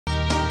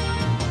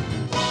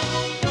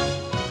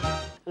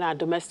On our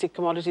domestic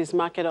commodities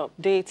market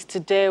update,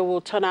 today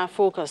we'll turn our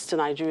focus to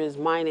Nigeria's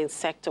mining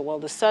sector. Well,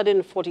 the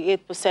sudden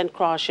 48%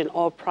 crash in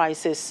oil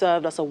prices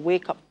served as a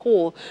wake-up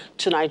call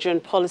to Nigerian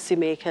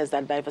policymakers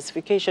that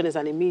diversification is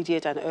an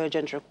immediate and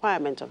urgent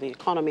requirement of the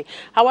economy.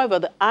 However,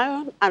 the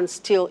iron and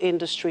steel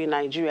industry in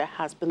Nigeria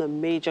has been a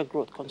major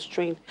growth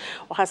constraint,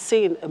 or has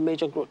seen a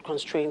major growth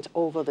constraint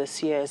over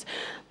these years.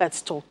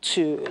 Let's talk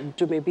to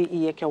Dumebi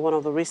Iyeke, one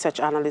of the research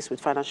analysts with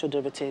financial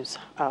derivatives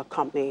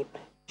company.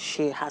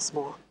 She has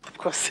more, of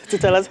course, to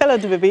tell us. Hello,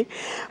 Dumebi.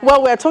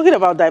 Well, we're talking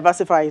about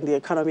diversifying the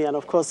economy, and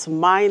of course,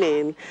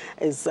 mining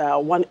is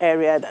one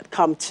area that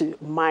comes to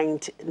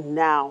mind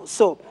now.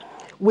 So,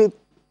 we're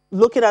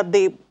looking at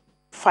the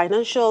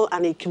financial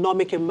and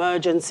economic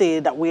emergency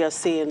that we are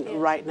seeing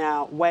right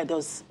now. Where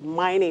does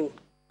mining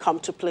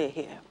come to play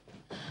here?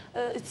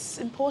 It's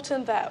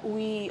important that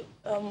we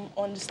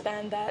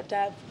understand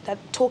that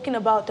talking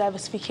about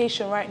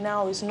diversification right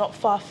now is not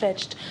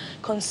far-fetched,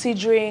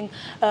 considering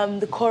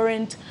the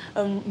current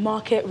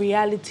market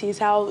realities,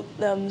 how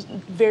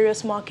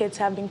various markets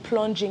have been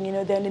plunging,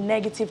 they're in the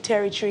negative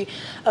territory.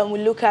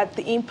 We look at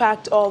the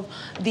impact of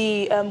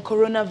the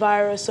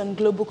coronavirus on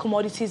global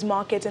commodities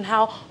market and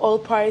how oil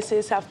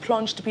prices have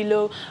plunged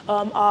below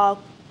our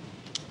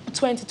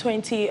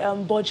 2020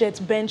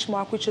 budget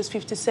benchmark, which was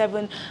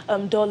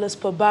 $57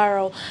 per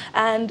barrel.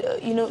 And,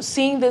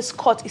 seeing this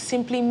cut, it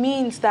simply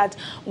means that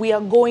we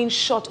are going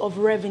short of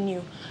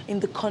revenue in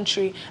the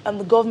country.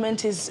 The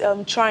government is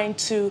trying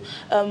to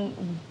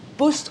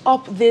boost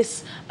up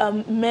this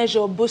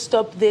measure, boost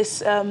up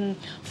this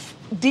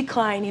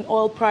decline in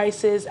oil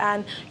prices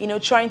and,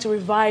 trying to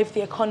revive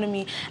the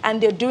economy.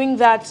 And they're doing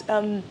that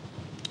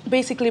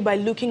basically by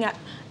looking at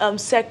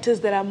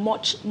sectors that are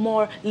much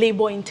more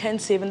labor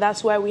intensive, and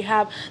that's why we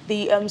have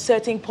the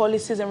certain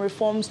policies and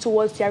reforms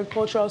towards the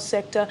agricultural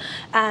sector,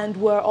 and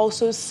we're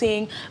also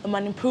seeing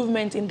an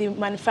improvement in the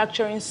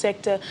manufacturing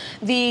sector.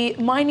 The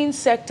mining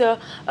sector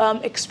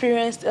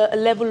experienced a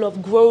level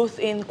of growth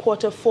in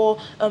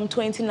Q4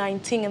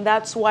 2019, and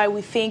that's why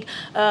we think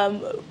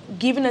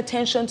giving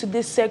attention to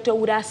this sector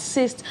would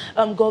assist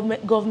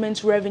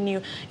government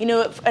revenue.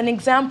 An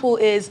example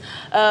is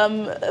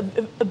a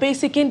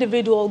basic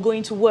individual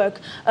going to work.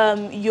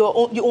 You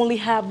only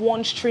have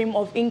one stream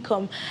of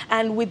income,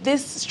 and with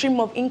this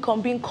stream of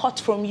income being cut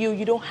from you,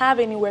 you don't have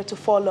anywhere to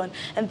fall on,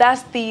 and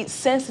that's the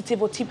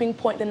sensitive or tipping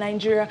point that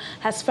Nigeria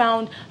has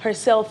found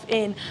herself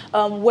in,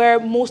 where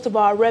most of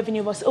our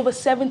revenue, over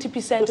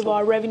 70% of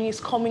our revenue, is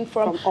coming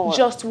from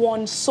just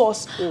one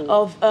source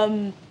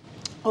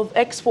of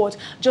export,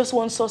 just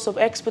one source of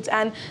export.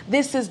 And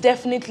this has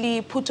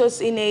definitely put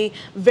us in a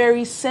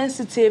very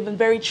sensitive and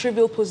very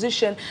trivial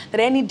position that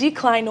any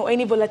decline or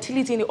any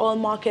volatility in the oil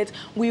market,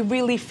 we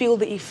really feel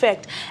the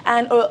effect.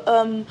 And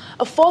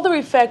a further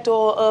effect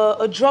or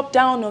a drop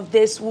down of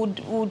this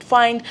would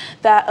find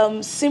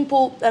that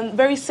simple and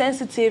very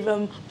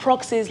sensitive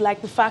proxies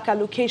like the FAC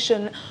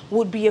allocation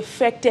would be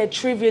affected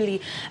trivially.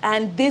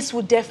 And this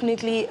would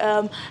definitely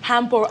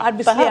hamper or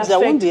adversely Perhaps there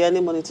won't be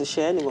any money to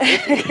share anymore.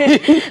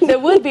 There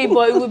would be,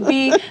 but it would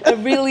be a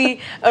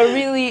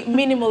really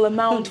minimal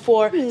amount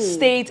for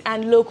state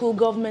and local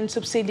government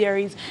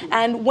subsidiaries.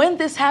 And when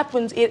this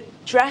happens, it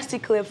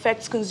drastically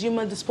affects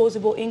consumer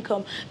disposable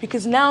income,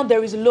 because now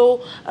there is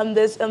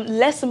there's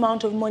less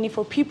amount of money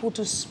for people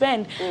to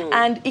spend,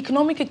 and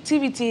economic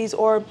activities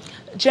or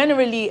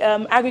generally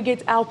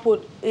aggregate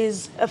output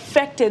is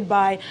affected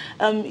by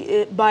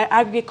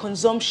aggregate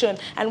consumption.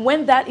 And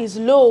when that is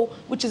low,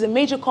 which is a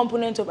major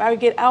component of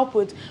aggregate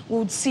output, we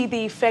would see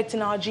the effect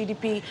in our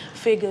GDP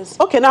figures.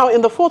 Okay, now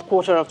in the fourth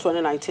quarter of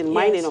 2019,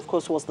 mining, of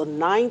course, was the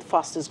 9th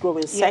fastest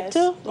growing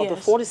sector of the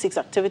 46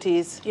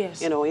 activities,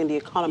 in the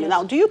economy.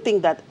 Now, do you think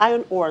that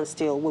iron ore and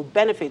steel will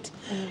benefit,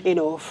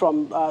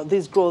 from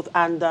this growth?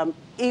 And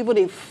even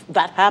if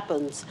that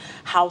happens,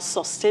 how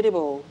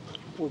sustainable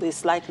will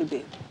this likely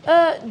be?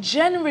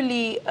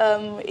 Generally,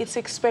 it's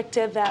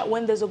expected that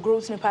when there's a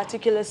growth in a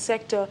particular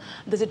sector,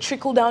 there's a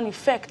trickle-down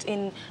effect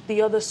in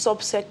the other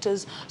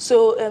subsectors.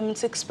 So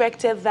it's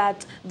expected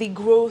that the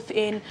growth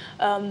in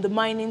the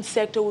mining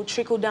sector will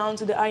trickle down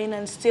to the iron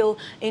and steel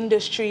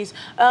industries.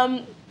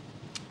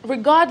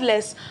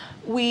 Regardless,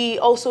 we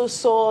also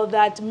saw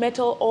that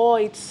metal ore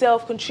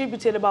itself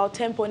contributed about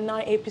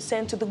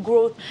 10.98% to the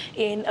growth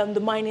in the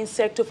mining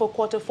sector for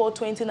Q4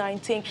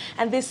 2019.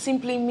 And this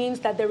simply means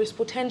that there is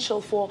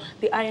potential for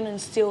the iron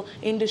and steel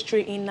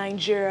industry in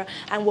Nigeria.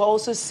 And we're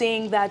also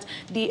seeing that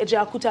the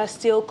Ajaokuta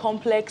Steel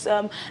Complex,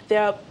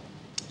 there are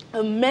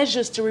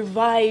measures to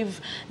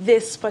revive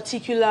this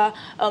particular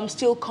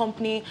steel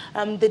company.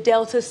 The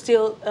Delta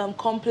Steel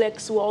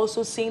Complex, we're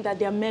also seeing that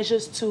there are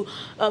measures to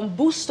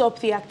boost up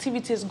the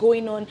activities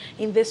going on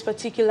in this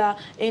particular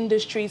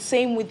industry.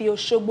 Same with the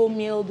Oshogbo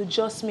Mill, the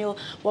Jos Mill.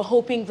 We're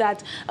hoping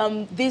that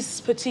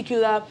these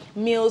particular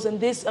mills and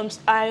this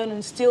iron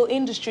and steel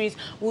industries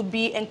would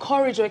be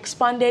encouraged or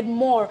expanded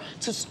more,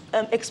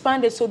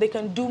 expanded so they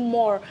can do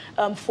more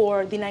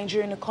for the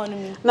Nigerian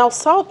economy. Now,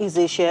 Southeast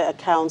Asia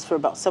accounts for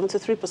about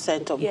 73%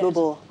 of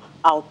global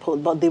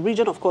output. But the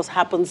region, of course,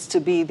 happens to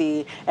be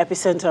the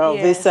epicenter of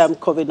this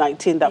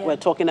COVID-19 that we're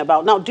talking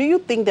about. Now, do you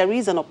think there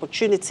is an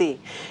opportunity,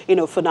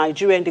 for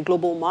Nigeria in the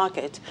global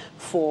market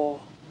for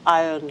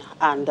iron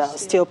and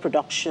steel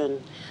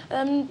production?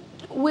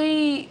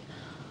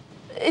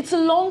 It's a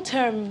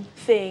long-term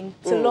thing.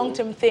 It's a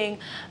long-term thing.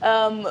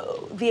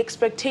 The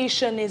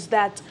expectation is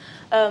that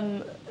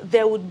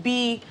there would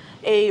be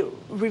a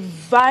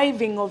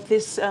reviving of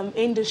this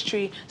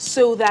industry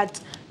so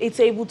that it's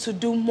able to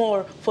do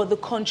more for the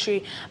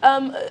country.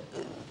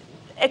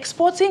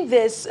 Exporting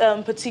this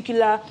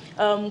particular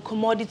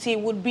commodity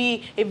would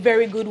be a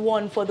very good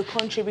one for the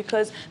country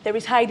because there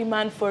is high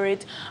demand for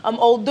it.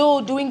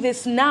 Although doing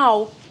this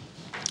now,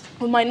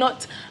 we might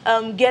not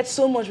get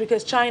so much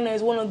because China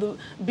is one of the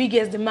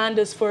biggest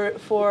demanders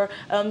for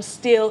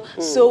steel.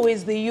 So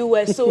is the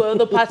US, so are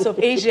other parts of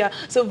Asia.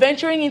 So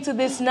venturing into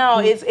this now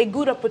is a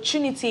good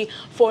opportunity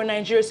for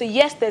Nigeria. So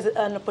yes, there's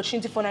an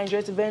opportunity for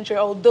Nigeria to venture,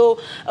 although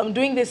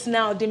doing this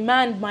now,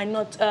 demand might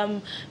not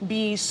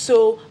be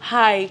so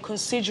high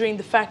considering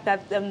the fact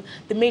that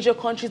the major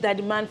countries that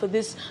demand for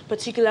this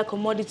particular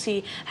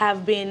commodity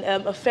have been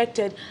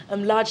affected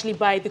largely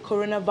by the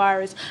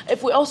coronavirus.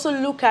 If we also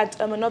look at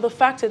another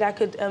factor that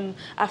could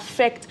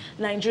affect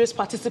Nigeria's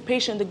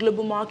participation in the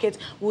global market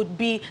would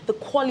be the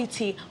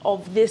quality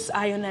of this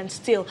iron and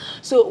steel.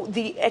 So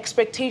the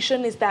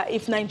expectation is that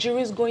if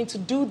Nigeria is going to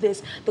do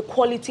this, the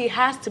quality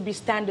has to be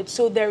standard.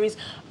 So there is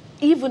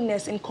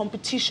evenness in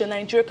competition.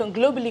 Nigeria can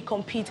globally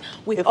compete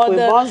with other. If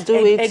we must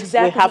do it,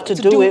 exactly, we have to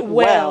do it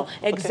well.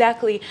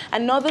 Exactly. Okay.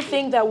 Another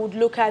thing that would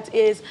look at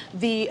is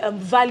the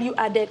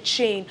value-added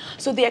chain.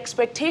 So the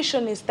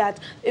expectation is that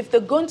if they're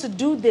going to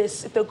do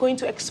this, if they're going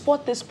to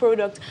export this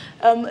product,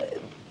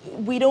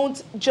 we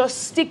don't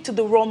just stick to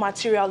the raw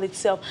material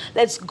itself.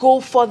 Let's go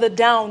further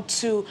down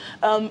to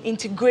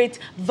integrate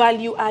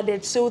value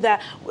added so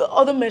that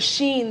other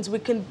machines, we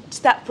can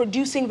start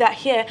producing that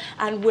here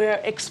and we're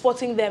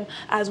exporting them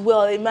as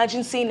well.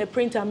 Imagine seeing a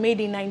printer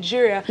made in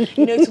Nigeria, it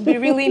would be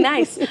really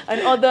nice.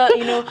 And other,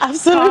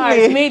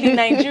 cars made in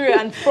Nigeria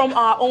and from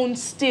our own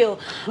steel.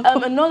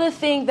 Another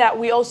thing that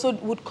we also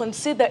would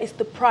consider is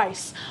the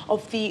price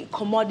of the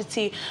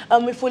commodity.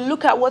 If we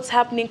look at what's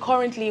happening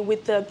currently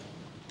with the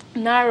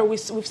Naira,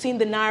 we've seen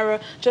the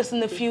Naira just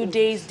in a few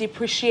days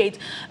depreciate.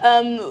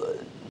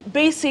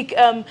 Basic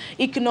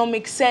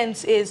economic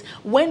sense is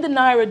when the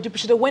Naira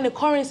depreciates, when a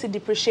currency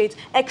depreciates,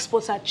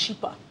 exports are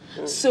cheaper.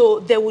 So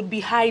there would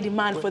be high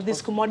demand for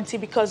this commodity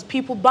because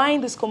people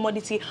buying this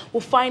commodity will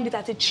find it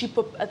at a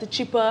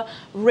cheaper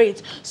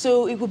rate.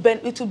 So it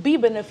would be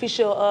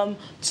beneficial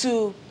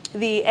to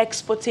the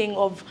exporting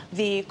of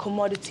the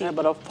commodity.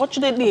 But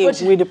unfortunately,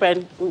 we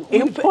depend on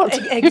import.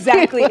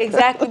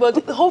 Exactly.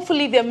 But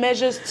hopefully the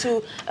measures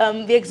to,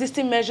 the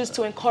existing measures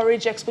to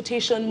encourage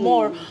exportation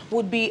more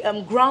would be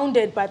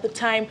grounded by the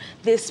time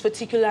this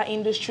particular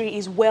industry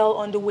is well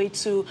on the way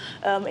to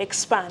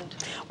expand.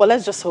 Well,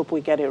 let's just hope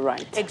we get it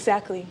right.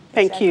 Exactly.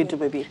 Thank you,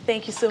 Dumebi.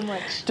 Thank you so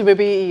much.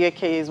 Dumebi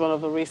Iyeke is one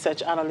of the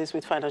research analysts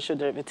with Financial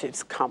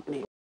Derivatives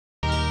Company.